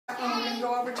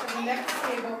over to the next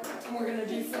table and we're going to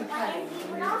do some cutting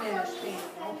when you're finished painting,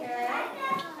 okay?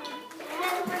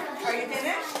 Are you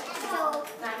finished?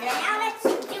 Not yet? Now let's do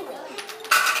it.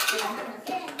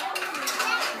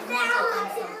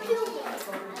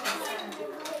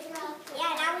 Yeah,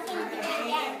 now we can do it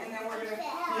again. And then we're going to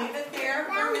leave it there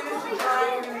for a minute to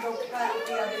dry. We're going to go cut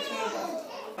the other table.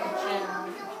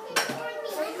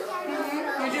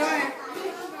 You're doing it.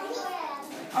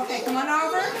 Okay, come on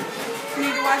over. You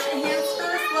need to wash your hands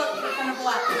first. Look, you're going to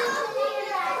black.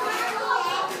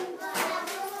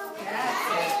 That's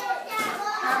it.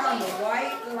 Have on the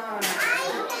white line.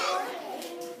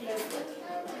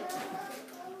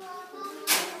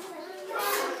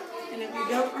 And if you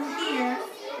go from here,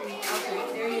 okay,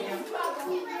 there you go.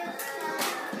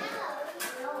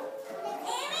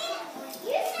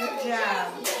 Good job.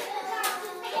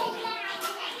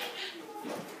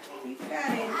 Keep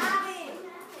cutting.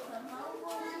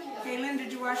 Kaylin, did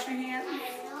you wash your hands?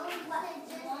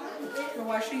 Go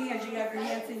wash your hands. You have your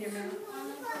hands in your mouth.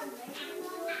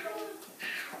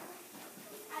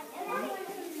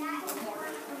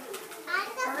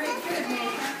 All right, good,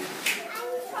 Nathan.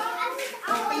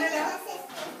 Open it up.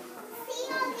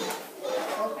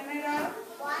 Open it up.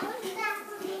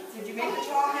 Did you make the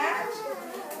tall hat?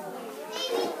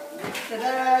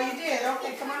 Ta-da, you did.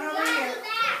 Okay, come on over here.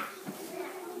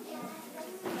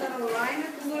 So the line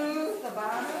of blue, the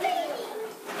bottom.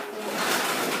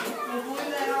 We'll glue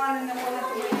that on and then we'll have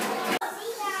to wait.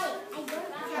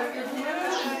 Put your blue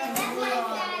and blue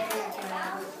on.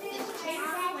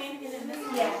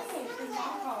 Yes.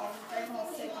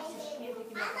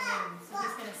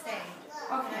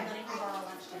 Okay.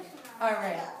 All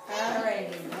right. All right.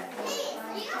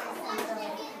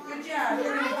 Good job.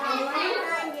 You're going to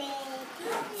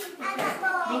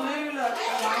blue, look.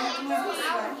 Line of blue this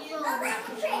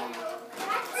way.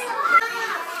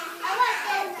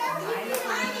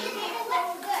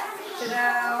 Ta-da.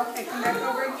 Okay, come back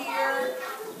over here.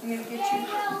 I'm going to get you.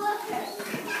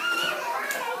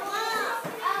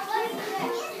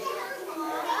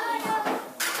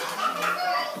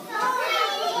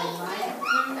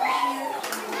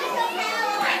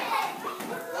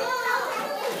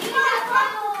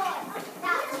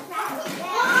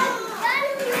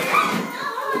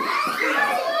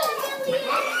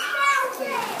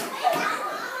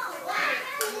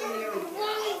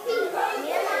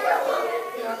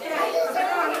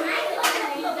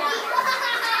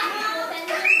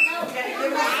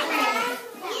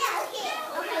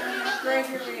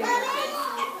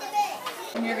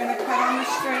 And you're going to cut on the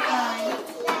straight line.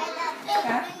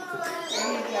 Cut.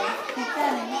 There you go. Keep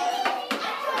cutting.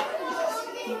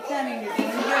 Keep cutting. You're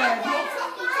doing good.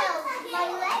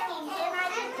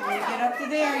 When you get up to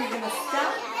there, you're going to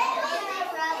stop.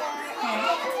 Okay.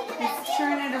 Let's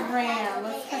turn it around.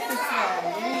 Let's cut this way.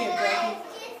 There you go.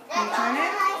 Can you turn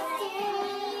it?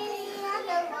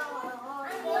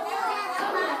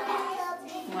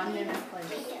 One minute,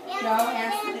 please. No,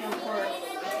 ask them for it.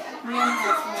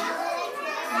 Reinforcement.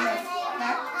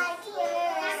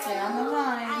 Stay on the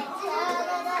line.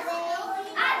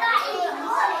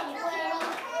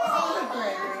 Good,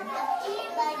 Gregory.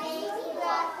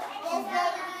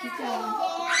 Keep going.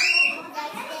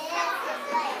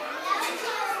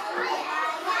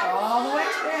 All the way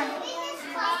down.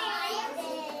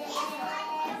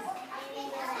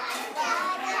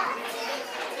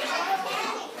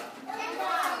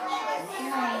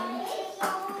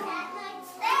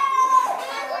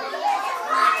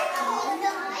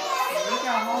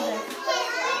 Hold it.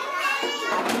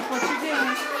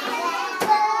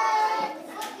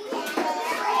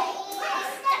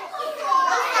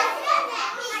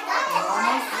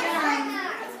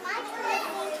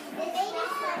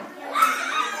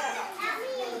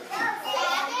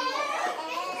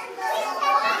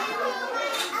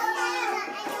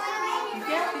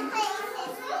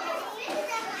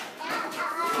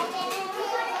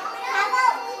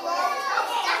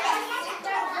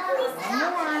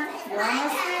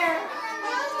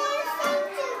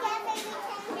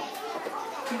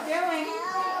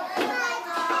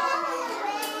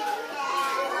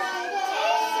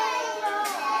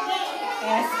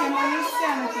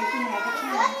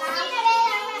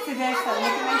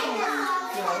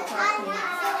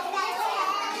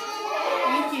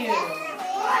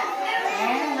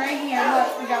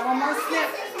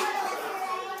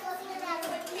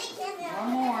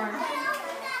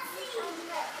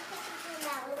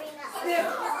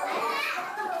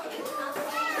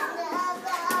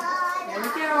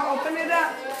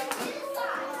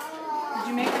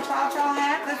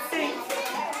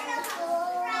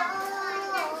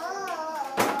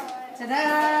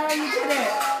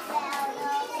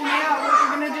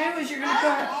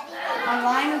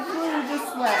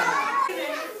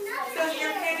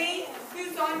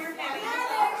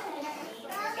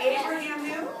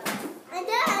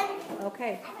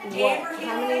 Okay. What?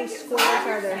 How many squares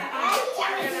are there?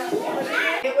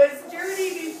 It was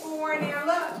dirty before, and here,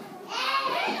 look.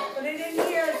 Put it in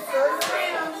here, stir it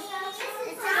around.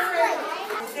 Stir it.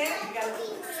 That's it. You gotta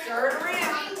stir it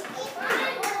around.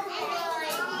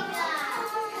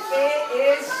 It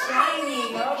is shiny.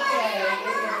 Okay.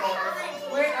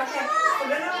 Wait, okay.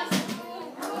 Put it on.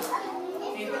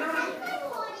 Keep it on.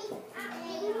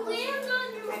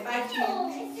 High five to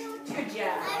you. Good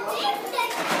job.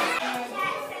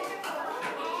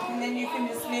 And then you can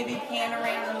just maybe pan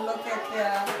around and look at the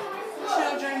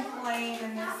children playing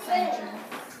in this center.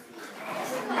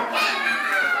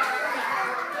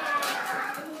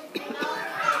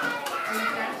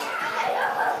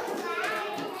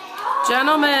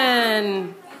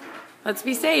 Gentlemen, let's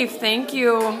be safe. Thank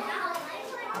you.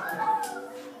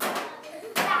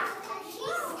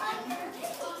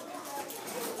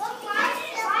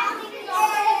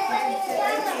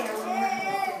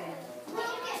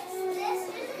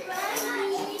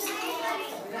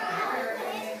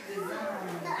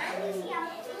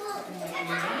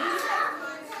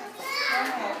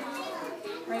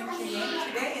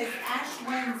 Today is Ash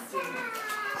Wednesday.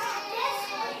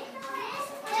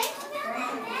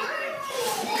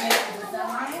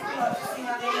 Design. Look, see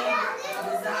how they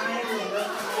design and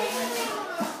look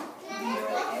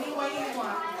any way you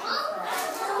want.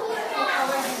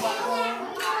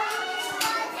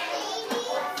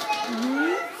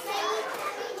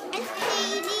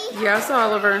 Yes,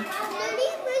 Oliver.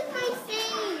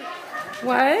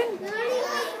 What?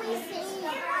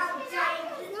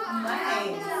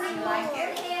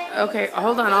 Okay,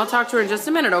 hold on. I'll talk to her in just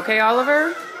a minute, okay,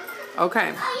 Oliver?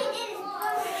 Okay.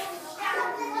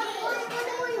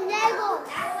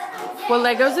 Well,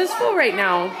 Legos is full right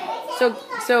now.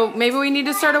 So maybe we need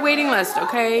to start a waiting list,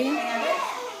 okay?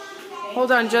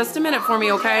 Hold on just a minute for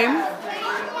me, okay?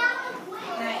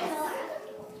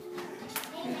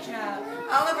 Good job.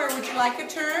 Oliver, would you like a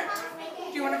turn?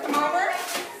 Do you want to come over?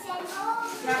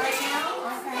 Not right now?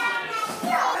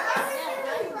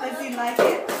 Okay. Does he like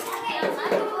it?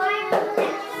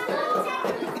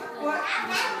 What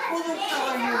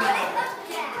color you want?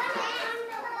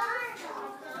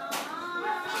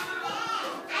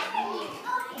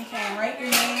 Okay, write your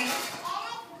name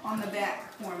on the back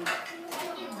for me.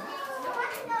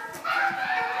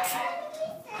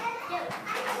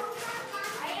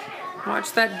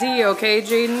 Watch that D, okay,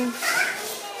 Jaden?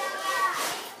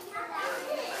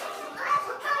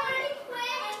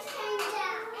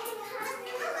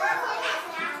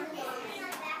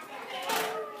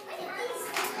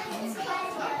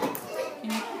 Can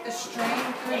you put the string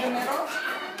through the middle?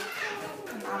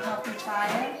 And I'll help you tie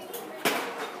it.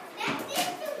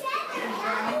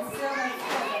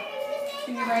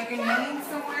 Can you write your name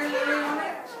somewhere here on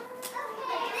it?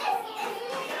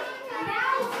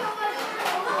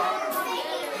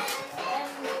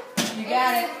 You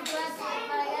got it.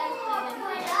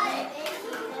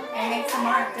 It makes a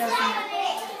mark, doesn't it?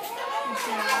 Good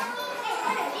job.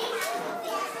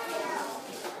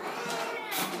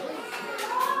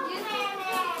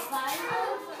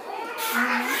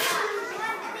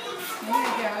 There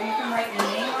you go. You can write your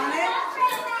name on it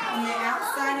on the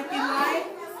outside if you like.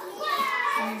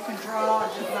 And you can draw a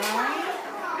design.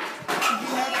 Did you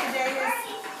know today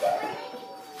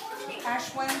is Ash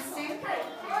Wednesday?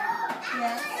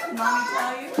 Yes. Mommy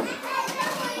tell you?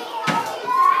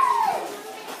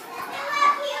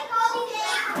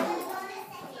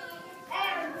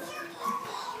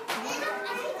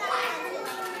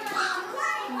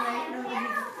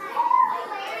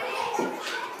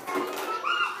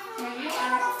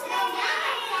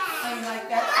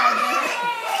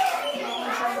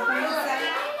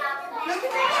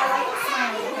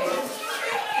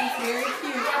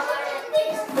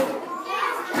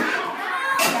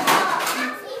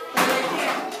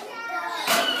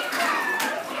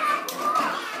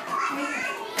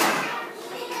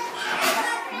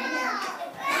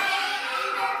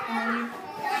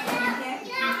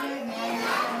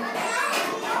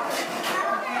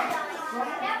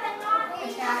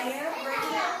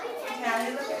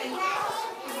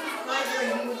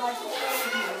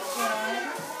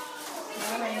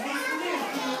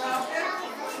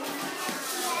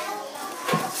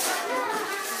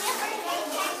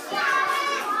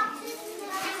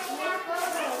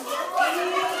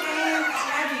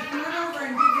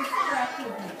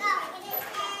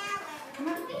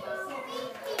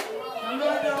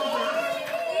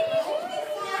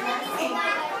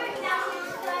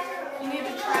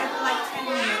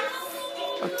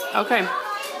 Okay.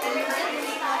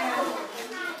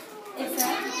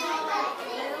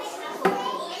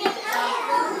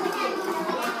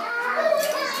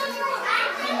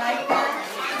 Like that?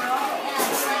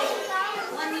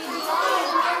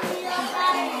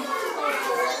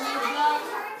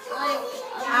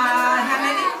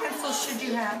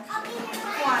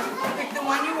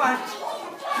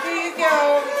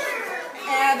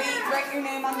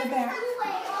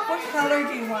 color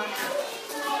do you want?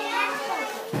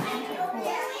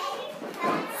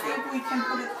 See if we can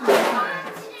put it through the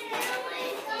hands.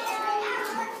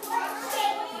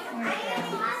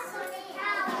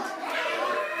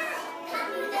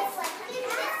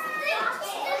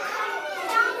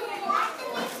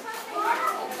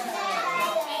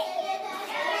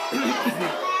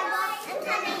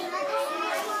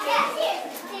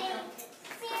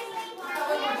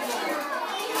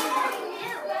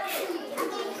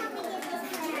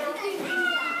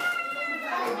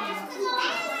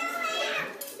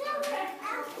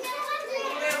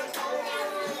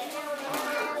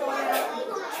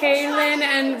 Kaylin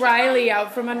and Riley,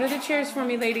 out from under the chairs for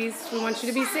me, ladies. We want you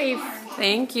to be safe.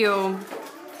 Thank you.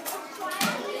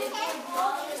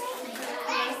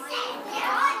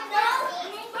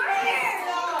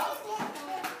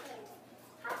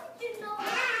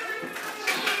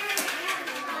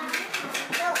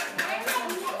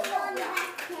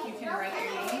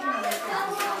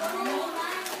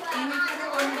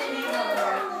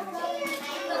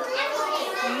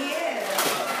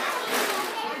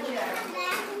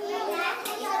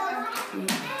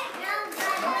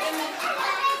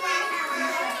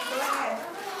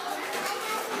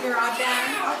 You're all done?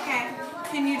 Okay.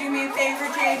 Can you do me a favor,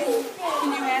 Jaden? Can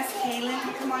you ask Kaylin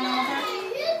to come on over?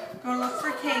 Go look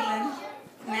for Kaylin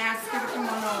and ask her to come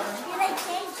on over. Do they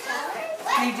change colors?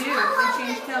 They do. They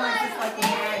change colors. It's like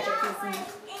magic, isn't it?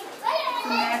 It's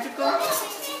magical. Are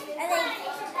they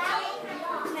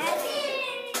magic?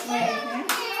 What do you think?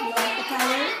 You like the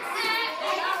colors?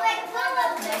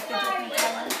 You like the different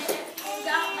colors?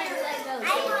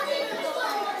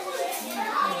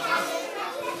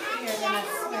 Here, then let's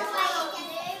switch.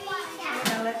 I'm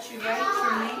going to let you write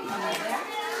your name on the back.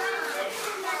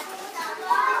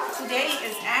 Today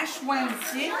is Ash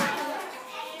Wednesday,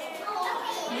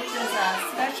 which is a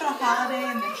special holiday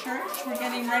in the church. We're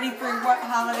getting ready for what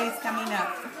holiday's coming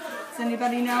up. Does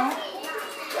anybody know?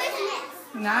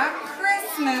 Christmas. Not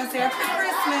Christmas. After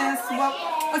Christmas,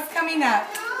 what's coming up?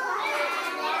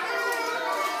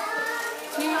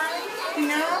 You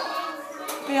know?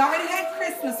 We already had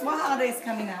Christmas. What holiday's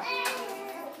coming up?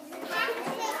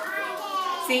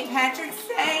 St. Patrick's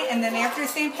Day, and then after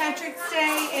St. Patrick's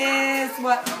Day is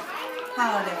what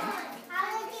holiday?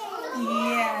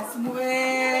 Yes,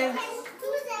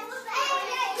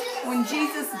 when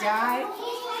Jesus died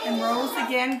and rose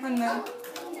again from the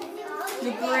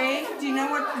grave. Do you know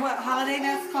what holiday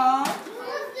that's called?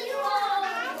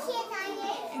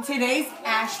 Today's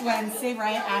Ash Wednesday,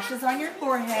 right? Ashes on your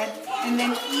forehead. And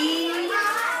then Easter.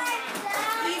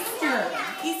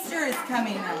 Easter is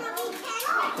coming up.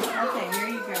 Okay, here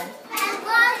you go.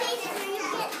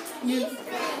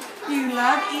 You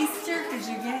love Easter because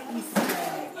you get Easter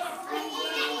eggs.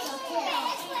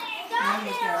 There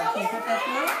you go. Can you put that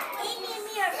through?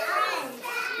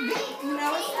 You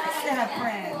know, it's nice to have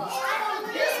friends.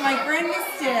 My friend Miss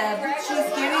Deb, she's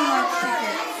getting lunch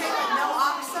tickets.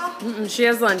 No She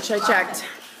has lunch. I checked.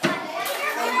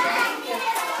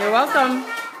 You're welcome.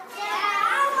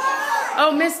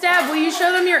 Oh, Miss Deb, will you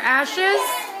show them your ashes?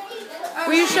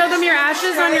 Will you show them your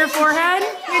ashes on your forehead?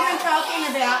 We've been talking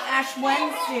about Ash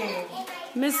Wednesday.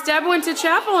 Miss Deb went to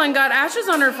chapel and got ashes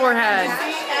on her forehead.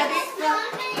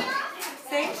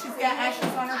 See, she's got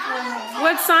ashes on her forehead.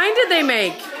 What sign did they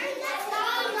make?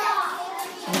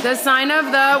 The sign of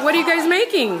the, what are you guys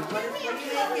making? What are you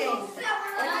making?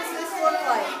 What does this look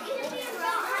like?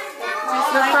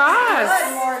 The cross.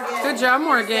 Morgan. Good job,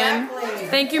 Morgan. Exactly.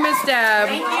 Thank you, Miss Deb.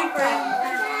 Thank you for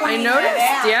I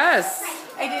noticed, yes.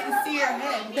 I didn't see your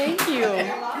head. Thank you.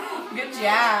 Good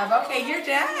job. Okay, you're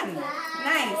done.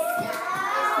 Nice.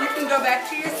 You can go back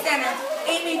to your center.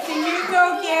 Amy, can you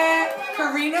go get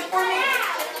Karina for me?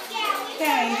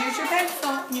 Okay, here's your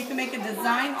pencil. You can make a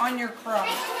design on your cross.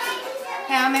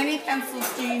 How many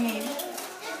pencils do you need?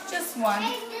 Just one.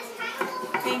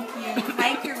 Thank you.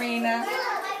 Hi, Karina.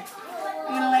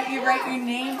 I'm going to let you write your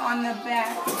name on the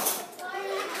back.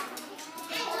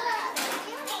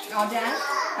 All done?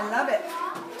 I love it.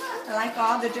 I like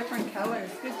all the different colors.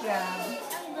 Good job.